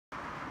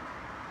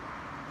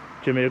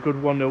Jimmy, a good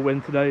 1-0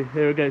 win today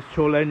here against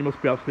Chor Lane. You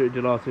must be absolutely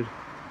delighted.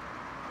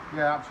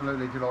 Yeah,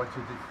 absolutely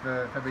delighted.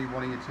 If every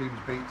one of your teams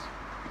beats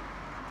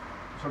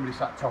somebody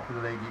sat top of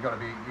the league, you've got to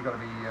be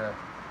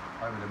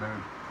over the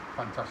moon.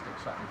 Fantastic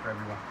Saturday for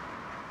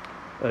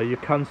everyone. You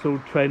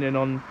cancelled training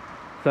on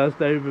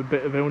Thursday with a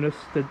bit of illness.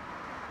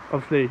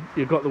 Obviously,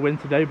 you got the win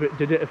today, but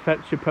did it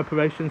affect your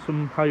preparations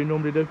from how you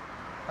normally do?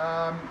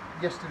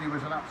 Yesterday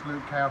was an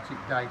absolute chaotic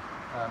day.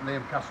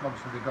 Liam Castle,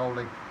 obviously the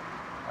goalie,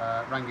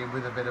 rang in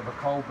with a bit of a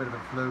cold, bit of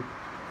a flu,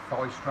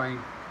 thigh strain,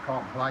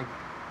 can't play.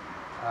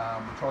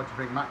 We tried to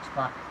bring Max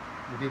back.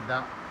 We did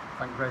that.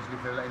 Thank Gresley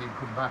for letting him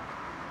come back.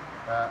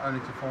 Only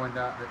to find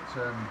out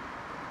that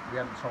we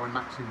hadn't signed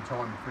Max in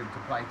time for him to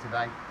play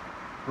today.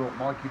 Brought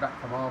Mikey back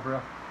from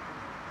Harborough.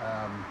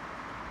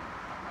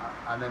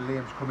 And then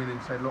Liam's come in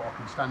and said, look, I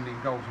can stand in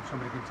goals if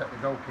somebody can take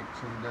the goal kicks.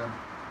 And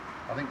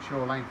I think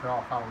Chor Lane for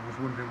half hour was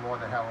wondering why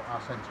the hell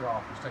our centre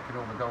half was taking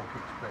all the goal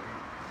kicks. But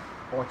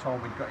by the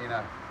time we'd got in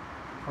a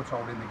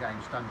foothold in the game,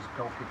 Stan's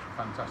goal kicks were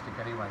fantastic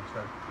anyway.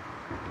 So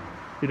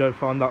you don't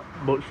find that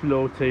much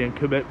loyalty and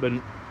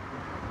commitment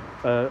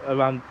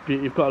around?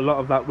 You've got a lot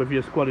of that with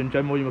your squad in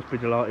general. You must be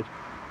delighted.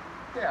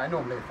 Yeah,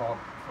 normally if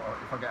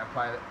I get a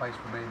player that plays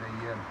for me,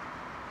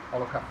 I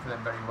look after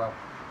them very well.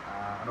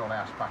 And all I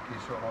ask back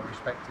is sort of like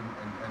respect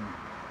and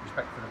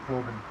respect for the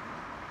club and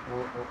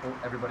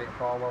everybody at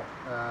Barwell.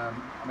 I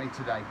mean,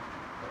 today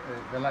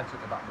the lads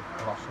at the back were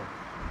colossal.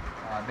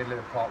 Middle of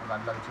the park, we've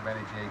had loads of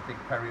energy. Big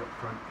Perry up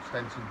front,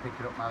 Stenson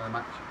picking up man of the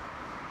match.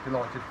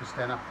 Delighted for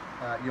Stenner,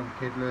 young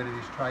kid learning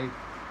his trade.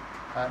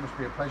 It must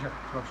be a pleasure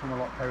to have someone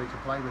like Perry to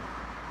play with.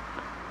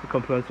 The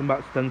compliment to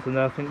Matt Stenson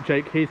there. I think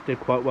Jake Heath did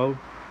quite well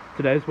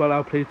today as well.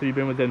 How pleased have you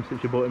been with him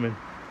since you brought him in?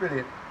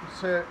 Brilliant.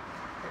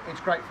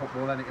 It's great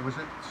football, isn't it? It was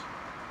at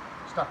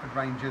Stafford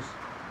Rangers,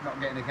 not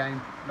getting a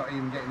game, not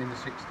even getting in the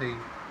 16.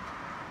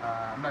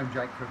 I've known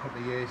Jake for a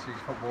couple of years. He's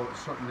football at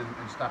Sutton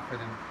and Stafford,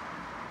 and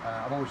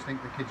I've always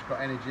think the kid's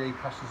got energy,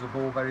 passes the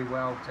ball very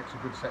well, takes a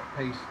good set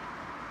piece.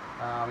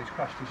 He's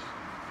crashed his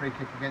free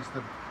kick against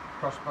the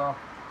crossbar,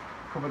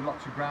 covered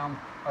lots of ground,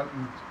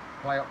 opened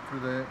play up for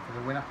the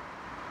winner.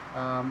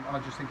 And I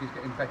just think he's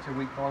getting better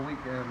week by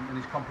week, and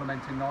he's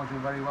complementing Nigel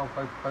very well.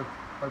 Both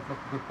look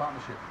a good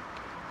partnership.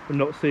 We've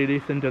not seen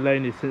Ethan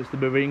Delaney since the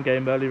Marine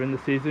game earlier in the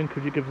season.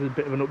 Could you give us a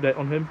bit of an update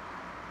on him?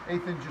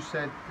 Ethan just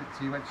said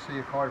that he went to see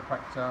a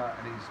chiropractor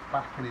and his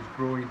back and his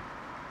groin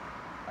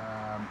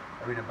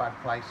are in a bad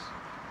place.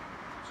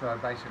 So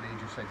basically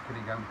he just said, can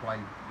he go and play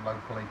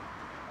locally?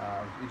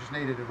 He just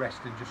needed a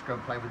rest and just go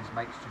and play with his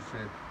mates just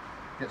to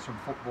get some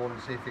football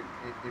and see if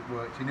it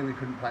worked. He knew he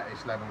couldn't play at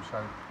this level,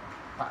 so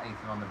pat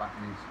Ethan on the back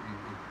and he's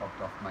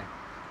popped off, mate.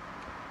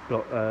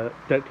 Got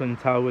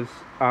Declan Towers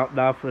out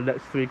now for the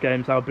next 3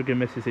 games. How big a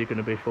miss is he going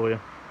to be for you?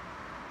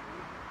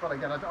 Well,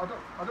 again,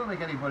 I don't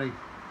think anybody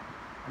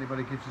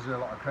gives us a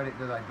lot of credit,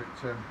 do they?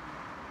 But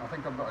I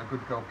think I've got a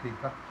good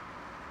goalkeeper.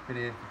 Been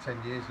here for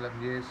 10 years,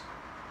 11 years.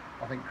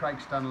 I think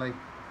Craig Stanley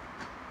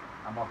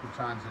and Michael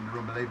Townsend are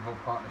an unbelievable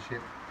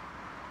partnership.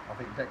 I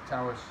think Deck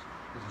Towers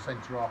is a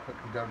centre half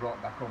that can go right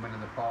back home into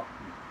the park.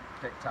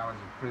 Deck Towers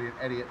is brilliant.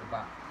 Eddie at the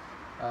back.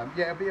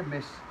 Yeah, it'll be a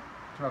miss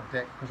to have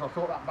Deck, because I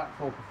thought that back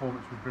 4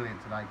 performance was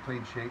brilliant today.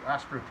 Clean sheet. I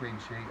asked for a clean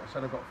sheet. I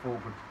said I've got 4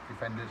 good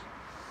defenders.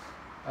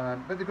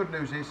 But the good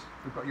news is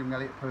we've got young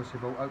Elliot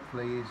Percival.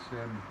 Hopefully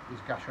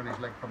his gash on his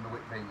leg from the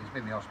whip beat. He's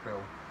been in the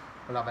hospital.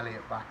 We'll have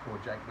Elliot back, or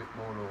Jake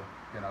Whitmore,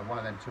 or one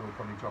of them two will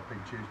probably drop in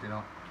Tuesday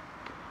night.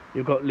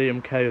 You've got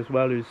Liam Kay as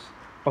well, who's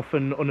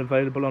often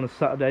unavailable on a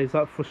Saturday. Is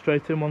that a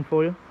frustrating one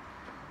for you?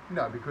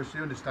 No, because the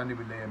understanding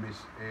with Liam is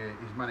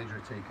his manager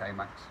at TK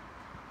Maxx.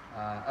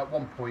 At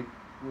one point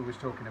we was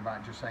talking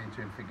about just saying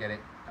to him, forget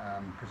it,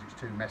 because it's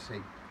too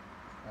messy.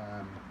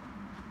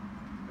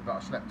 But I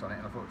slept on it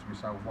and I thought to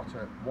myself,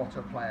 what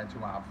a player to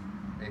have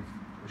if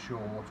we're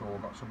short or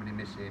got somebody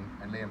missing,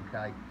 and Liam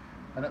Kay.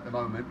 And at the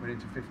moment we're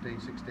into 15,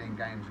 16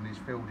 games and he's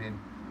filled in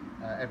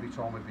every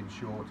time we've been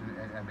short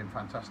and been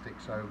fantastic.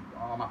 So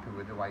I'm happy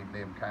with the way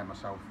Liam Kay and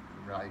myself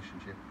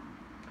relationship.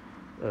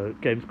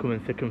 Games coming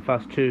thick and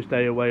fast.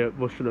 Tuesday away at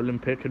Russell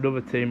Olympic,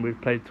 another team we've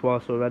played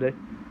twice already. Are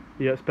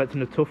you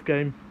expecting a tough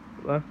game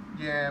there?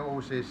 Yeah, it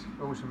always is.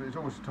 It's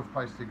always a tough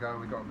place to go.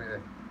 We've got a bit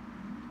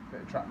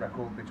of track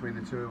record between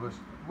the two of us.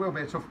 It will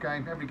be a tough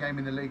game. Every game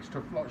in the league's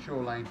tough. Like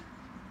Chor Lane,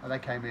 they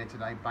came here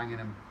today banging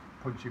and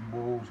punching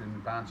walls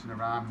and bouncing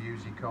around,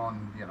 music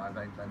on.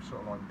 They've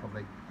sort of like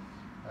probably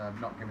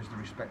not give us the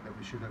respect that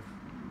we should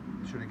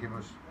have given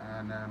us.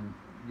 And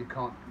you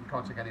can't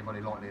take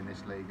anybody lightly in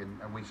this league,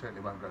 and we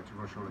certainly won't go to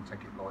Russell and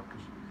take it light,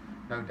 because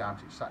no doubt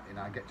it's Saturday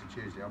now. I get to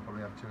Tuesday, I'll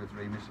probably have 2 or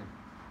 3 missing.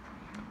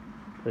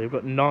 So you've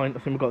got 9. I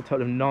think we've got a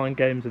total of 9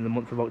 games in the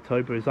month of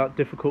October. Is that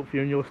difficult for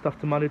you and your staff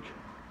to manage?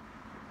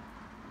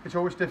 It's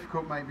always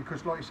difficult, mate,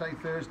 because like you say,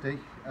 Thursday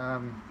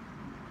I'm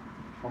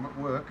at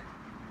work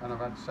and I've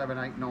had 7,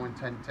 8, 9,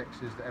 10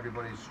 texts that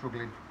everybody's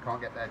struggling,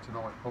 can't get there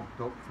tonight, bumped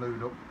up,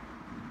 flued up.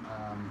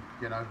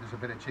 There's a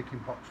bit of chicken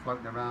pox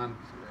floating around.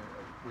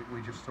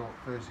 We just thought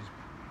Thursday's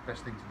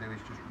best thing to do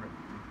is just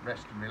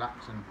rest and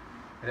relax and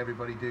let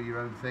everybody do your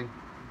own thing.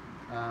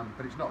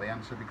 But it's not the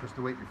answer, because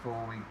the week before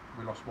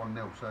we lost 1-0,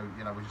 so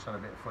you know, we just had a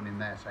bit of fun in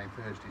there, saying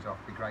Thursday's off.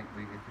 It'd be great if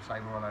we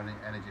save all our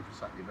energy for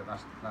Saturday, but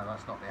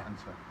that's not the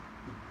answer.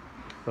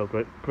 Oh,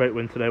 great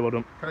win today, well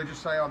done. Can I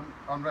just say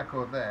on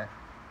record there,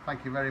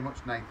 thank you very much,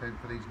 Nathan,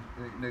 for these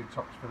new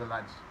tops for the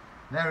lads.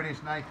 There it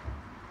is, Nathan.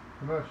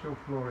 Commercial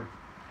flooring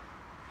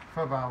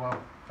for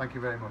Barwell. Thank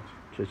you very much.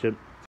 Cheers, Jim.